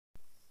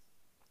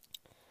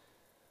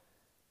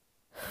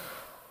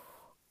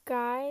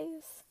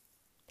Guys,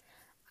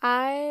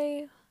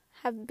 I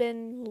have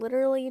been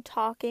literally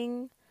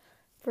talking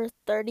for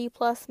 30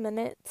 plus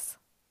minutes,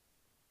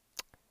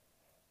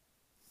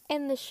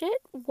 and the shit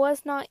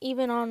was not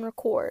even on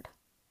record.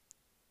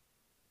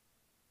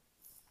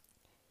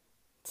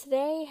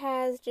 Today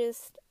has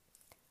just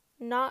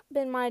not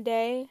been my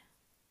day.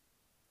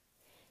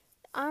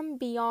 I'm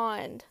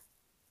beyond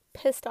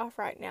pissed off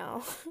right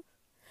now.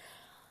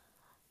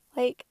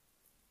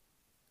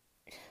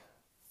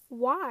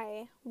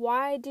 Why?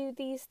 Why do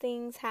these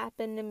things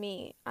happen to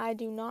me? I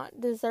do not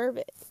deserve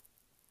it.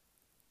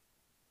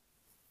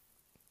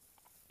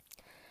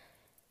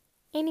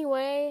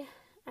 Anyway,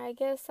 I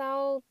guess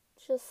I'll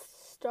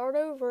just start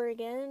over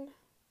again.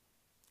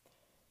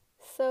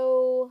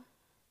 So,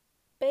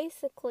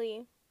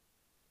 basically,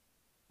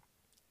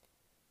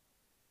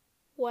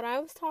 what I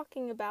was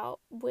talking about,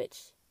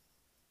 which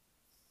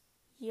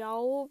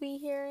y'all will be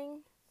hearing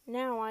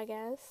now, I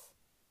guess,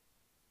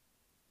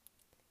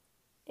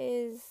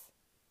 is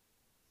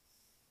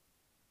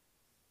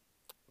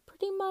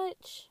pretty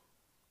much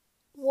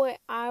what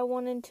I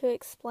wanted to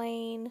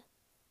explain,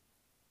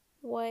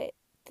 what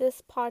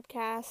this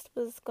podcast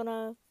was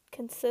gonna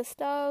consist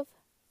of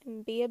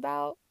and be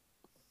about.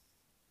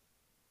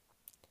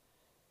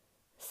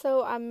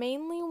 So I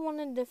mainly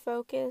wanted to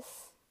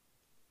focus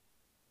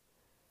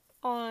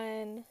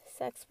on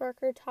sex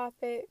worker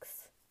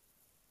topics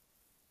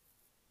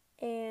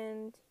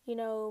and,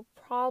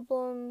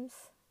 problems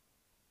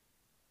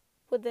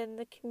within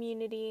the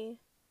community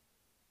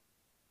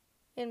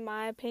and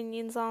my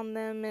opinions on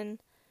them, and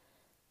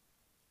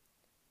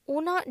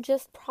not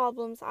just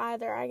problems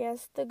either, I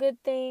guess, the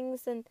good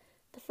things and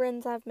the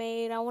friends I've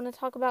made. I want to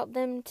talk about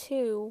them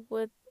too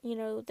with,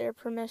 their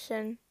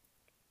permission.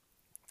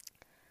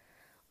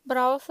 But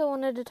I also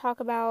wanted to talk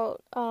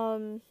about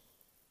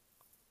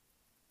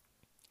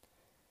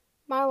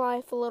my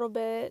life a little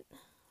bit.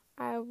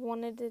 I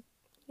wanted to,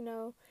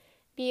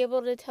 be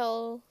able to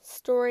tell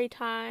story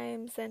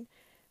times, and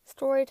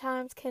story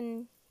times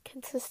can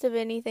consist of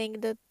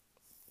anything. The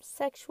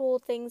sexual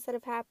things that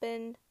have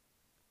happened,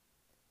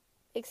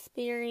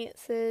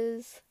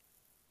 experiences,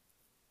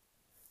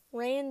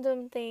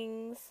 random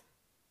things.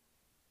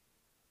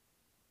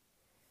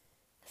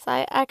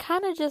 So I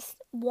kind of just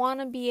want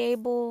to be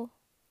able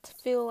to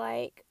feel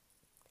like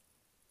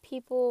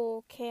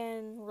people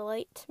can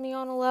relate to me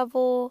on a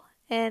level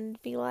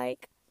and be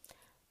like,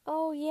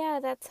 oh yeah,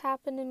 that's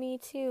happened to me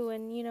too,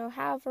 and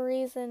have a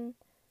reason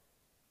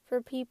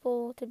for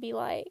people to be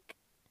like,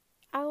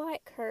 I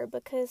like her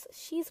because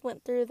she's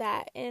went through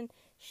that and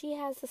she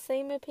has the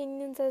same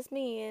opinions as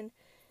me, and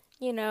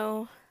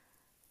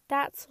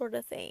that sort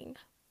of thing.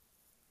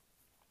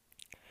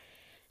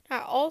 I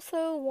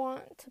also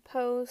want to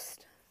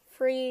post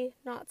free,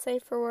 not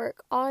safe for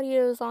work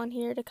audios on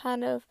here to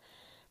kind of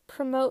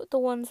promote the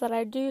ones that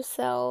I do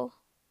sell,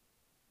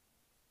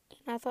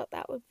 and I thought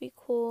that would be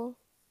cool.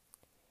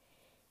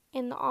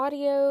 In the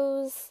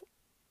audios,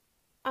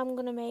 I'm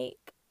gonna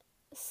make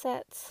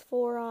sets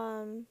for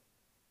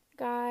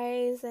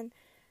guys and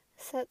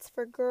sets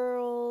for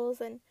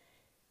girls and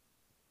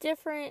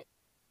different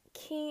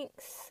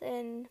kinks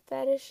and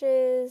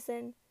fetishes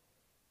and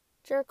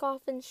jerk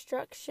off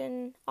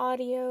instruction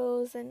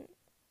audios and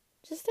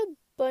just a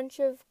bunch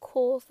of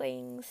cool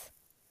things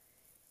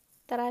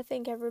that I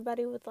think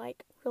everybody would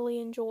really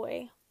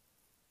enjoy.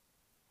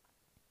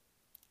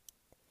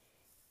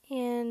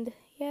 And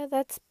yeah,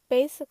 that's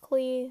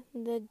basically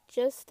the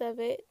gist of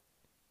it.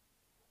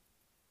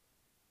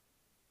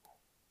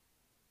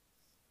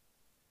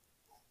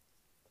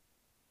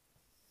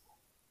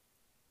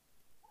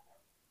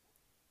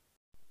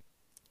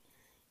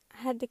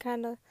 I had to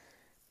kind of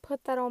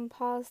put that on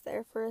pause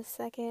there for a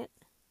second.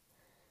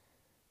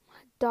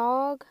 My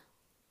dog,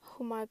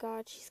 oh my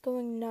god, she's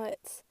going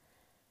nuts.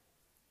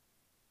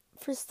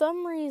 For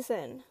some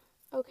reason,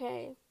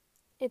 okay,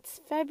 it's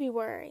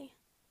February.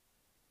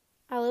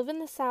 I live in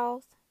the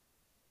South,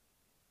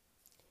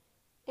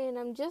 and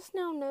I'm just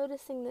now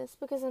noticing this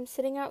because I'm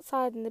sitting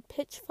outside in the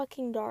pitch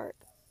fucking dark.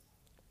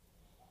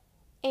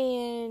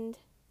 And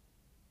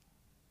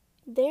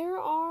there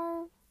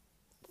are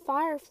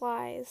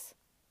fireflies.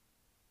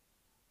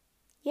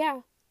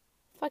 Yeah,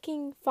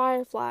 fucking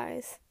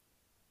fireflies.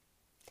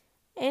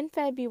 In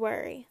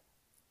February.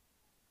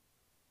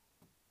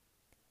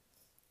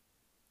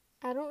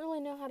 I don't really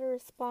know how to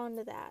respond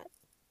to that.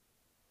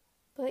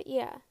 But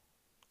yeah,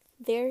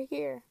 they're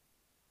here.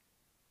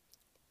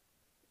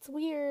 It's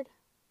weird,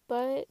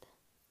 but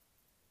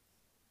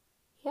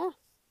yeah.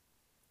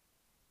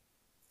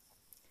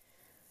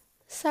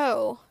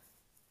 So,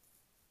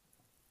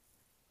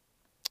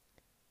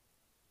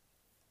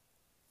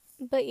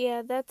 but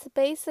yeah, that's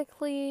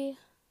basically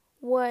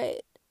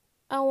what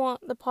I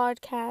want the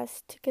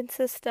podcast to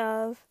consist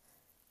of.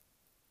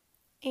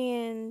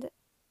 And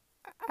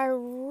I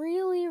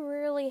really,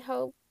 really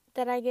hope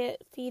that I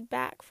get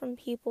feedback from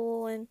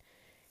people, and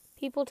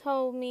people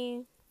tell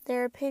me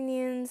their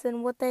opinions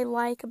and what they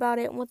like about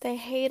it and what they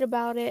hate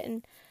about it.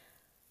 And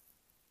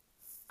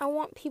I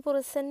want people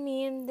to send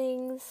me in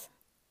things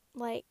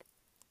like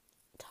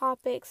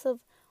topics of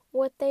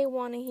what they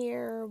want to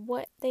hear or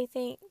what they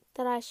think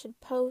that I should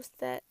post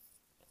that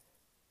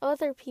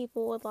other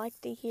people would like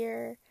to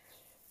hear,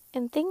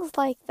 and things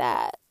like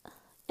that.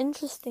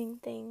 Interesting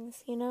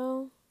things,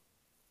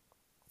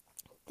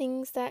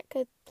 things that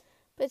could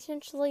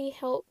potentially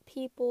help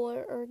people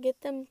or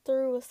get them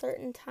through a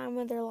certain time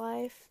of their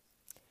life,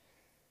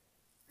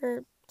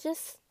 or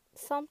just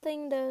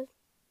something to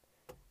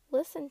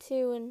listen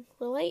to and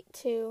relate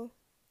to,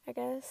 I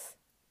guess.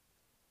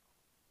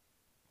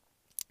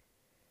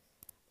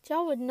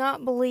 Y'all would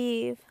not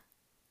believe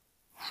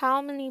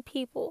how many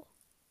people,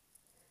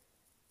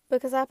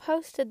 because I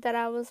posted that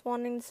I was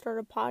wanting to start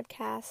a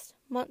podcast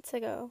months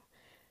ago,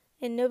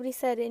 and nobody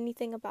said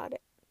anything about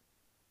it.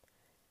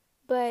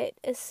 But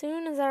as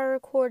soon as I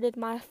recorded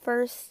my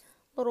first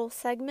little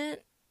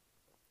segment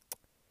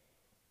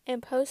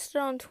and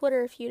posted on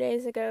Twitter a few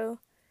days ago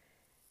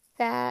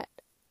that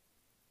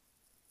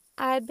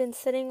I had been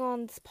sitting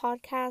on this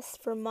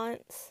podcast for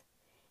months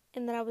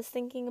and that I was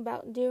thinking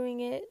about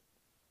doing it,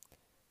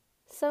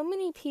 so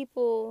many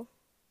people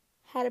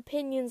had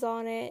opinions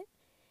on it,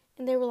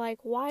 and they were like,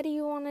 why do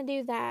you want to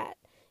do that?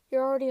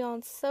 You're already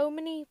on so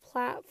many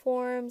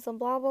platforms and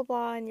blah, blah,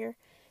 blah, and you're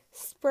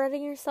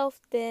spreading yourself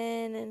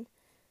thin. And,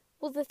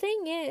 well, the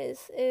thing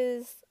is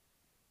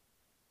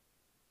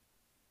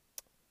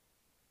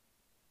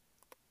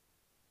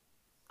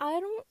I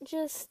don't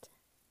just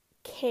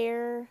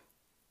care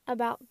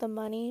about the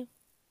money.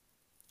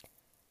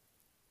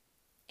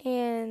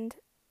 And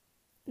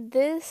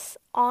this,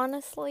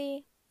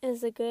 honestly,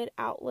 is a good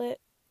outlet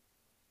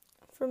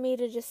for me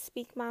to just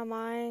speak my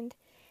mind.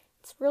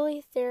 It's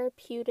really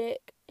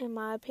therapeutic, in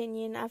my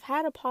opinion. I've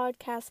had a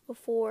podcast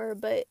before,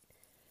 but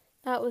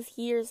that was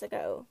years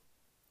ago.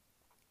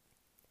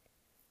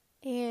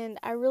 And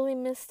I really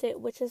missed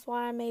it, which is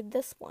why I made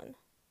this one.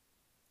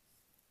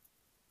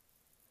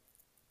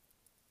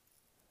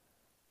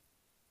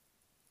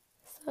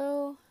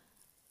 So,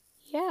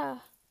 yeah.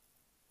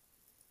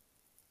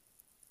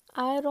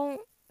 I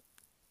don't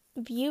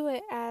view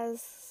it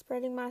as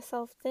spreading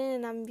myself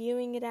thin. I'm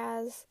viewing it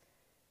as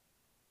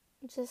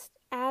just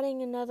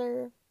adding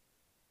another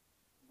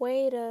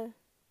way to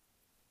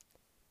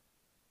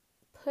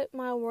put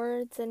my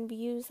words and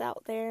views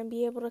out there and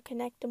be able to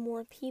connect to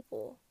more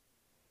people.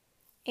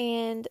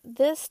 And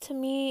this, to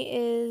me,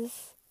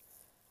 is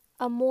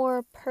a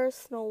more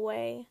personal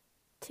way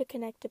to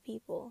connect to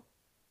people.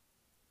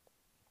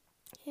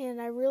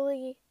 And I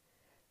really,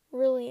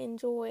 really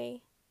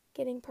enjoy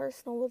getting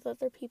personal with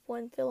other people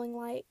and feeling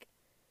like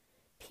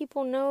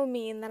people know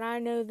me and that I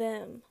know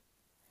them.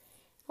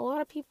 A lot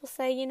of people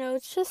say,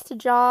 it's just a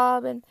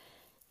job and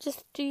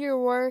just do your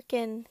work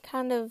and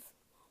kind of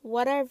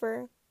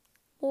whatever.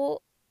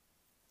 Well,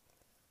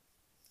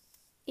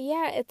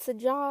 yeah, it's a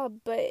job,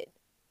 but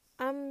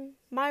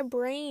my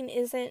brain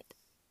isn't,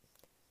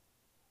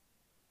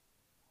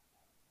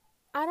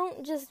 I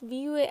don't just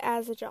view it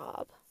as a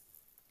job.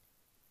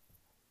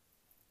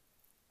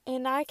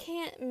 And I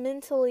can't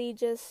mentally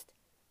just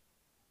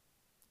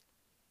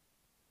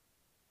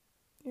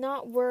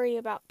not worry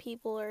about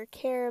people or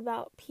care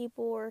about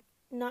people or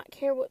not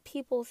care what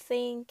people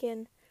think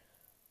and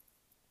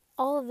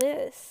all of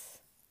this.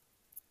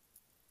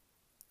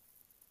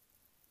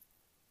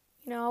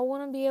 I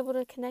want to be able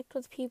to connect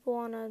with people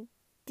on a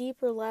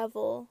deeper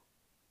level.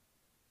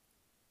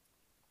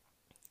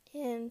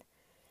 And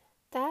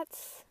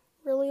that's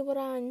really what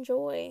I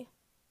enjoy.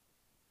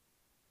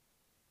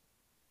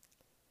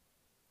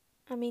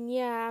 I mean,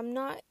 yeah, I'm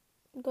not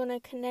going to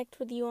connect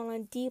with you on a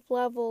deep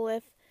level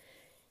if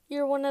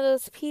you're one of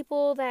those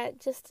people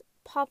that just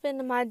pop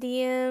into my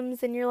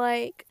DMs and you're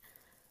like,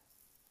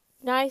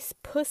 nice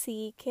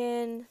pussy,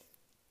 can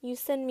you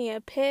send me a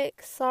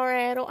pic?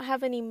 Sorry, I don't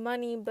have any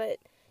money, but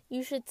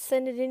you should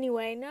send it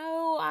anyway.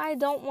 No, I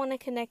don't want to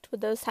connect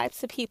with those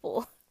types of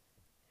people.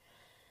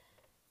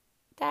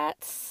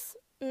 That's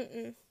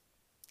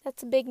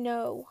a big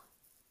no.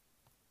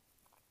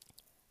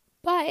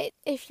 But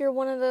if you're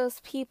one of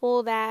those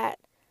people that,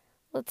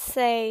 let's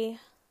say,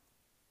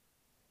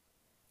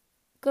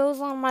 goes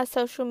on my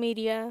social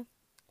media,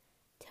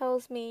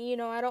 tells me,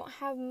 I don't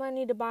have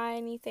money to buy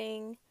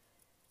anything,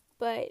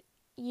 but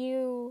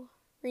you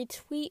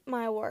retweet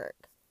my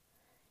work,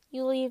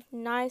 you leave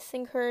nice,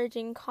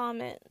 encouraging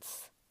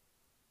comments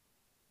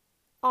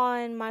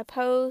on my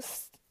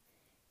posts,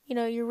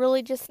 you're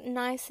really just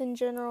nice in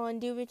general and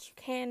do what you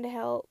can to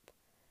help.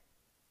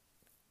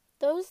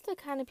 Those are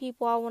the kind of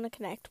people I want to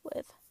connect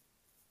with.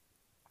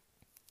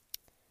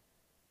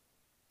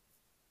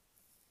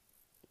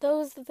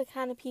 Those are the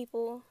kind of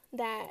people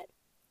that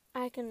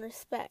I can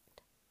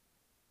respect.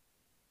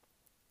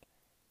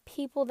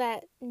 People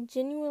that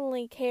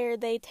genuinely care.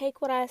 They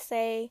take what I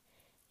say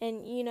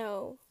and,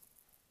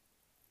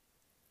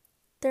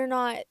 they're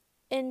not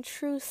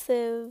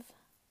intrusive.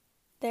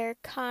 They're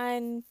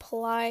kind,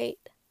 polite,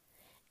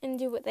 and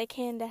do what they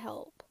can to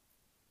help.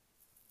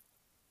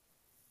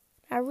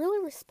 I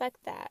really respect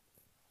that.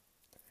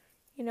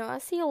 I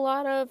see a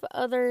lot of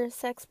other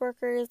sex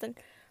workers and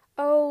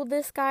oh,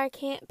 this guy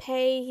can't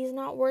pay, he's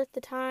not worth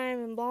the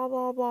time, and blah,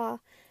 blah, blah.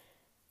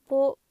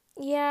 Well,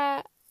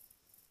 yeah,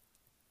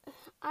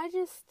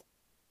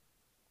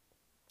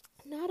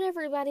 not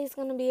everybody's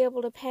going to be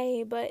able to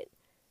pay, but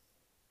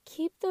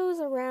keep those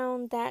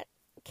around that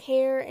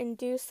care and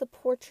do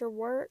support your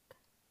work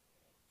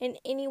in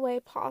any way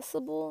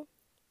possible,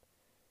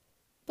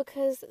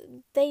 because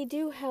they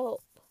do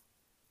help.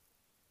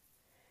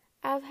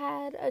 I've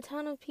had a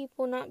ton of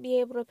people not be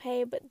able to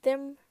pay, but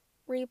them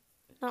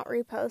not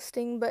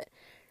reposting, but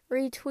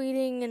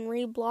retweeting and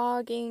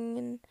reblogging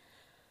and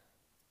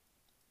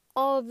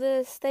all of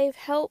this, they've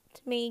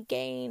helped me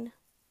gain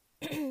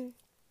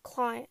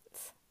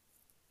clients.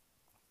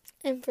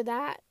 And for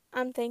that,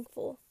 I'm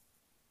thankful.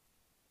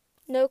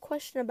 No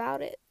question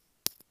about it.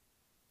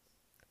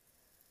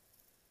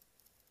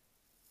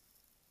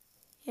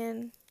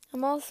 And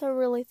I'm also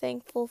really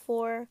thankful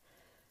for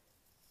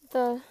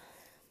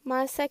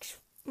my sex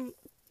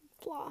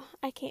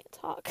I can't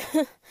talk.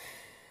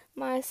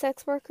 My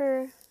sex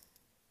worker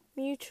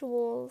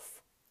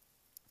mutuals,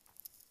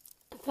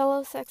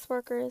 fellow sex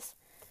workers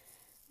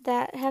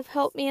that have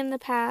helped me in the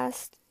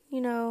past,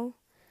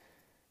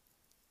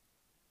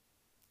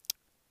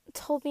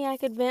 told me I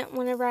could vent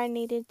whenever I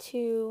needed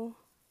to.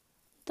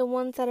 The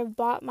ones that have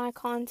bought my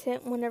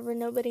content whenever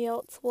nobody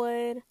else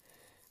would.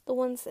 The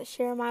ones that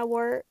share my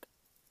work.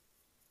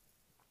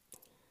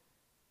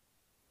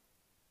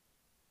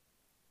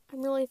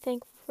 I'm really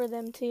thankful for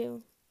them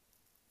too.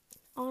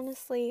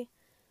 Honestly,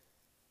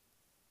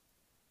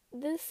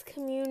 this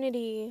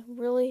community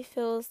really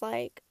feels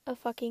like a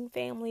fucking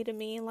family to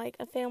me, like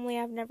a family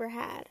I've never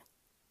had.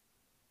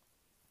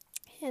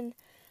 And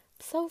I'm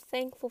so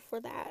thankful for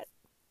that.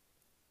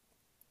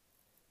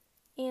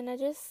 And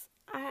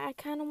I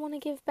kind of want to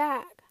give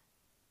back.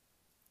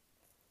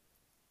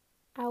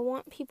 I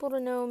want people to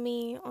know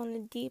me on a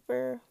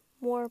deeper,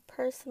 more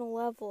personal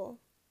level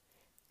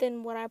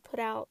than what I put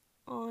out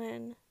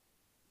on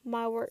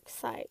my work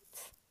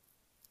sites.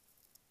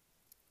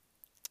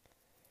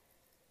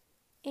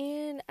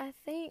 And I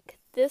think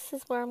this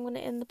is where I'm going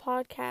to end the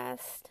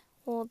podcast.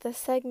 Well, the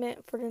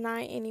segment for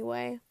tonight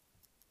anyway.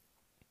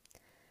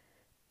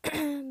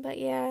 But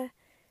yeah,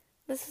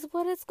 this is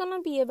what it's going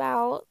to be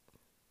about.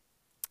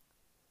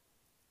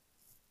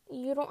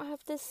 You don't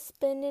have to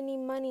spend any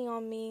money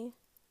on me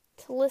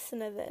to listen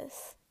to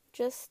this.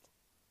 Just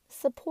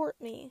support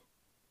me.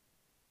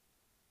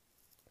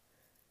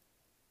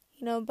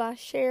 By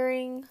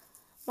sharing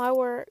my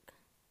work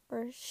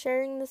or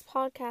sharing this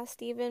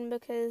podcast even,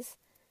 because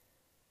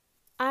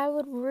I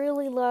would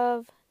really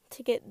love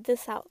to get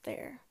this out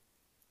there.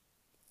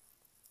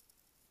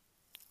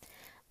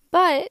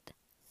 But,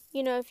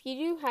 if you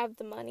do have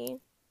the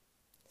money,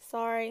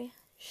 sorry,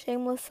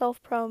 shameless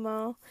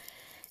self-promo,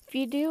 if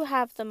you do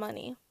have the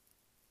money,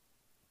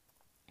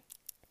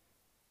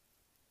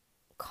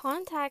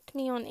 contact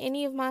me on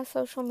any of my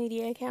social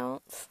media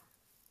accounts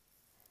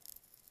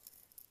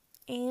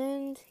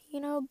and,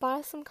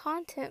 buy some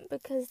content,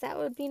 because that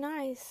would be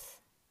nice.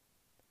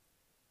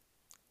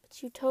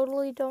 But you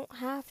totally don't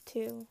have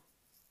to.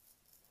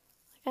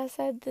 Like I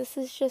said, this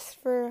is just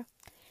for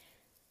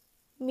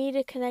me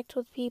to connect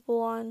with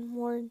people on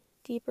more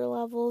deeper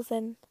levels,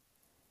 and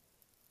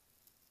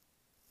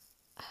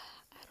I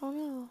don't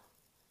know.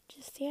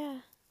 Yeah.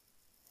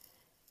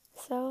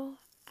 So,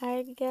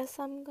 I guess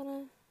I'm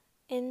gonna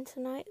end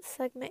tonight's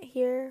segment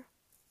here.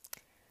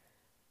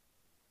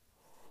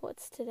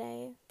 What's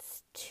today?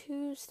 It's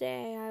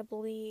Tuesday, I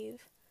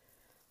believe.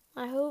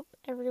 I hope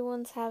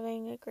everyone's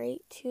having a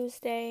great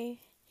Tuesday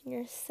and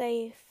you're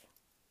safe.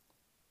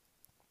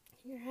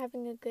 And you're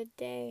having a good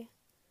day.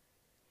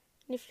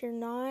 And if you're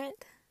not,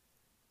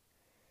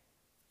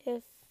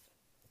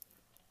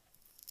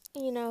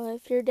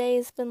 if your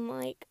day's been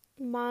like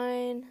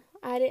mine,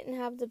 I didn't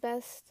have the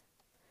best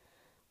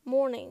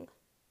morning.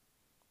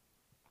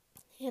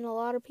 And a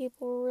lot of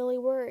people were really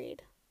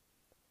worried.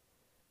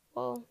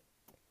 Well,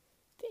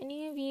 if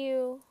any of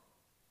you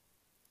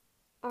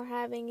are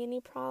having any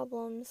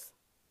problems,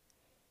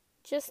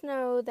 just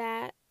know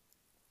that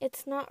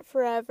it's not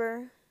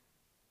forever.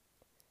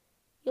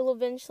 You'll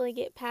eventually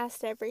get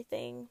past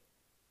everything.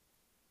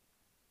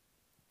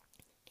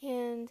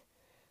 And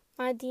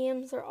my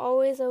DMs are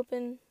always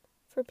open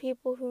for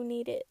people who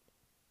need it.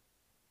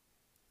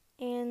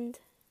 And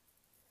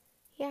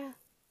yeah,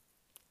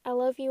 I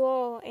love you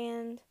all,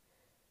 and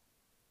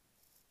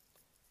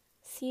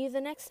see you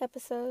the next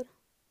episode.